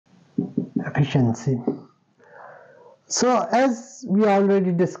efficiency. So as we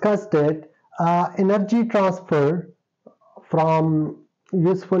already discussed it, energy transfer from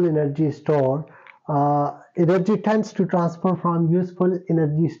useful energy store, energy tends to transfer from useful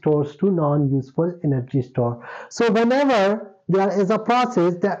energy stores to non-useful energy store. So whenever there is a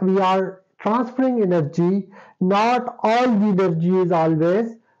process that we are transferring energy, not all the energy is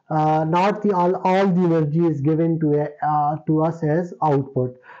always not the all the energy is given to us as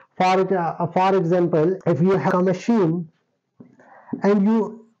output. For example, if you have a machine and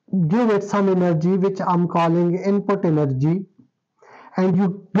you give it some energy, which I'm calling input energy, and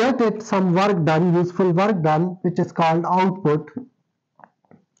you get it some work done, useful work done, which is called output.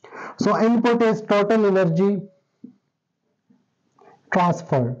 So input is total energy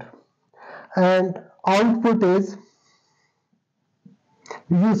transferred, and output is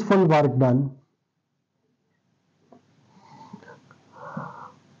useful work done.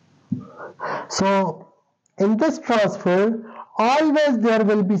 So in this transfer, always there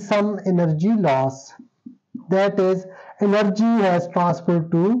will be some energy loss. That is, energy has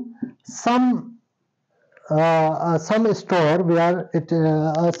transferred to some store where it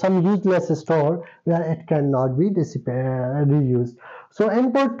some useless store where it cannot be reused. So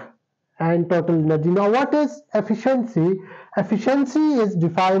input and total energy. Now what is efficiency? Efficiency is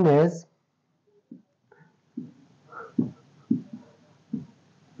defined as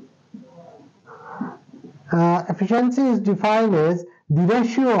the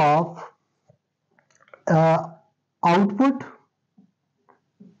ratio of output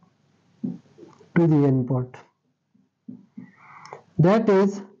to the input. That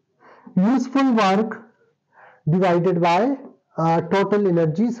is useful work divided by total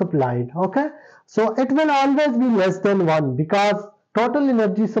energy supplied. Okay, so it will always be less than 1 because total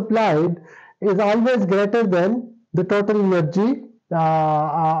energy supplied is always greater than the total energy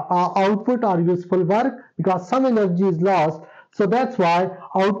output or useful work, because some energy is lost. So that's why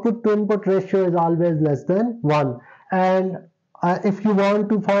output to input ratio is always less than 1. And if you want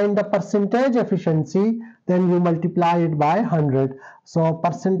to find the percentage efficiency, then you multiply it by 100. So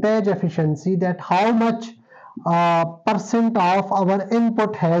percentage efficiency, that how much percent of our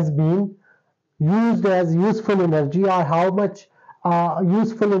input has been used as useful energy, or how much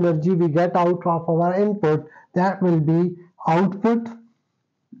useful energy we get out of our input, that will be output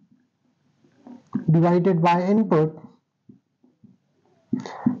divided by input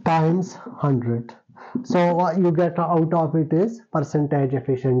times 100. So what you get out of it is percentage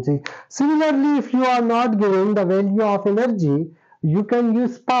efficiency. Similarly, if you are not giving the value of energy, you can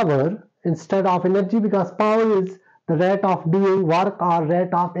use power instead of energy, because power is the rate of doing work or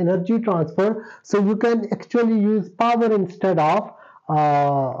rate of energy transfer. So you can actually use power instead of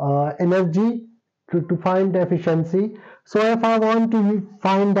energy to find the efficiency. So if I want to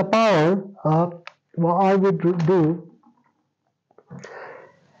find the power, what I would do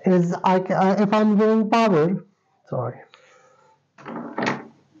is if I'm giving power, sorry.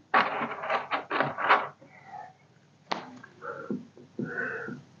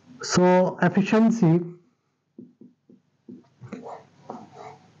 So efficiency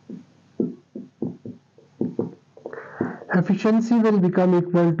will become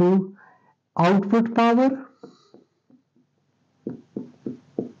equal to output power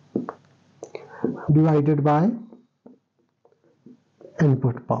divided by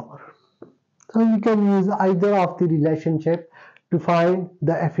input power. So you can use either of the relationship to find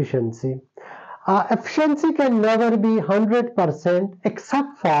the efficiency. Efficiency can never be 100%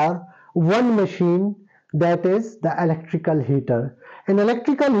 except for one machine, that is the electrical heater. In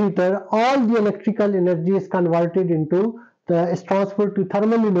electrical heater, all the electrical energy is converted is transferred to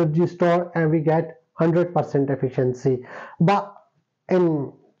thermal energy store, and we get 100% efficiency. But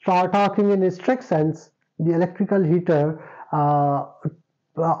in talking in a strict sense, the electrical heater,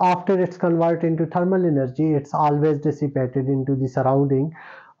 after it's converted into thermal energy, it's always dissipated into the surrounding.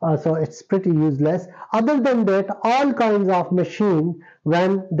 So it's pretty useless. Other than that, all kinds of machine,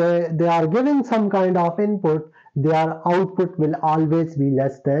 when they are giving some kind of input, their output will always be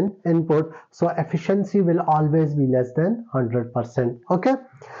less than input. So efficiency will always be less than 100%. Okay,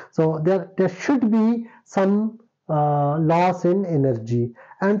 so there should be some loss in energy.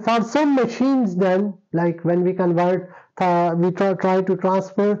 And for some machines, then, like when we convert, we try to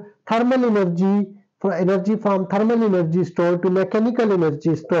transfer thermal energy from thermal energy store to mechanical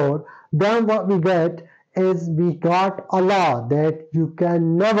energy store, then what we get is we got a law that you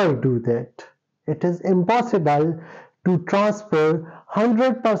can never do that. It is impossible to transfer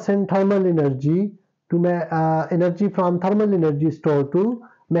 100% thermal energy to energy from thermal energy store to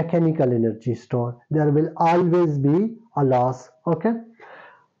mechanical energy store. There will always be a loss. Okay,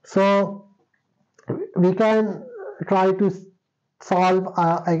 so we can try to solve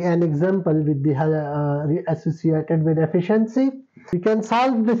an example with the associated with efficiency. We can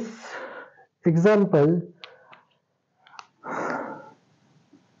solve this example.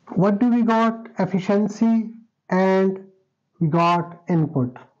 What do we got? Efficiency and we got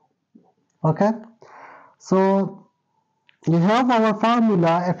input. Okay, so we have our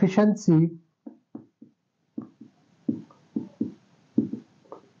formula efficiency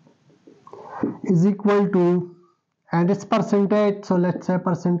is equal to, and its percentage, so let's say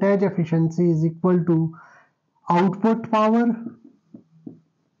percentage efficiency is equal to output power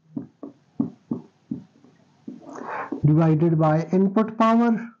divided by input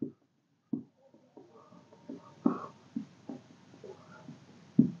power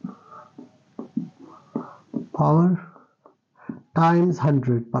times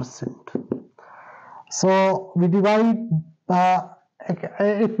 100%. So we divide,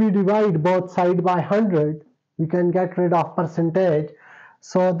 if we divide both sides by 100, we can get rid of percentage.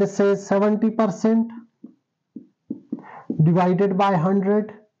 So this is 70% divided by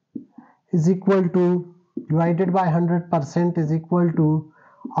 100 is equal to, divided by 100% is equal to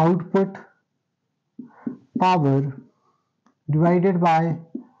output power divided by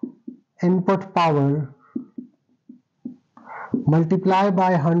input power multiply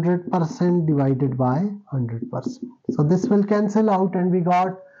by 100% divided by 100%. So this will cancel out and we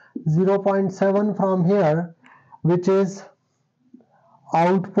got 0.7 from here, which is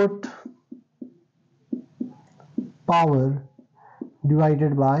output power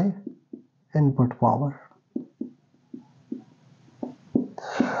divided by input power.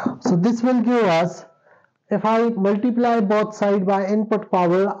 So this will give us, if I multiply both sides by input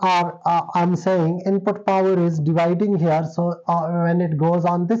power, I'm saying input power is dividing here, so when it goes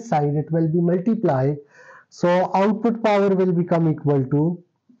on this side, it will be multiplied. So output power will become equal to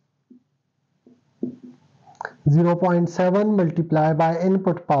 0.7 multiplied by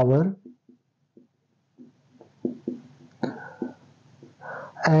input power,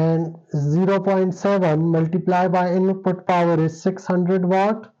 and 0.7 multiplied by input power is 600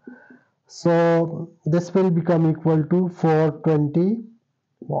 watt. So this will become equal to 420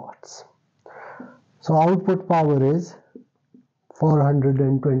 watts. So output power is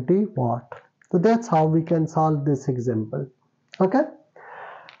 420 watt. So that's how we can solve this example. Okay.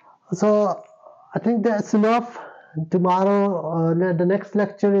 So I think that's enough. Tomorrow, the next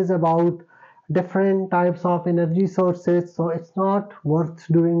lecture is about different types of energy sources. So it's not worth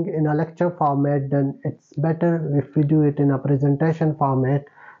doing in a lecture format. Then it's better if we do it in a presentation format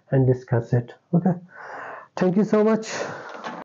and discuss it. Okay. Thank you so much.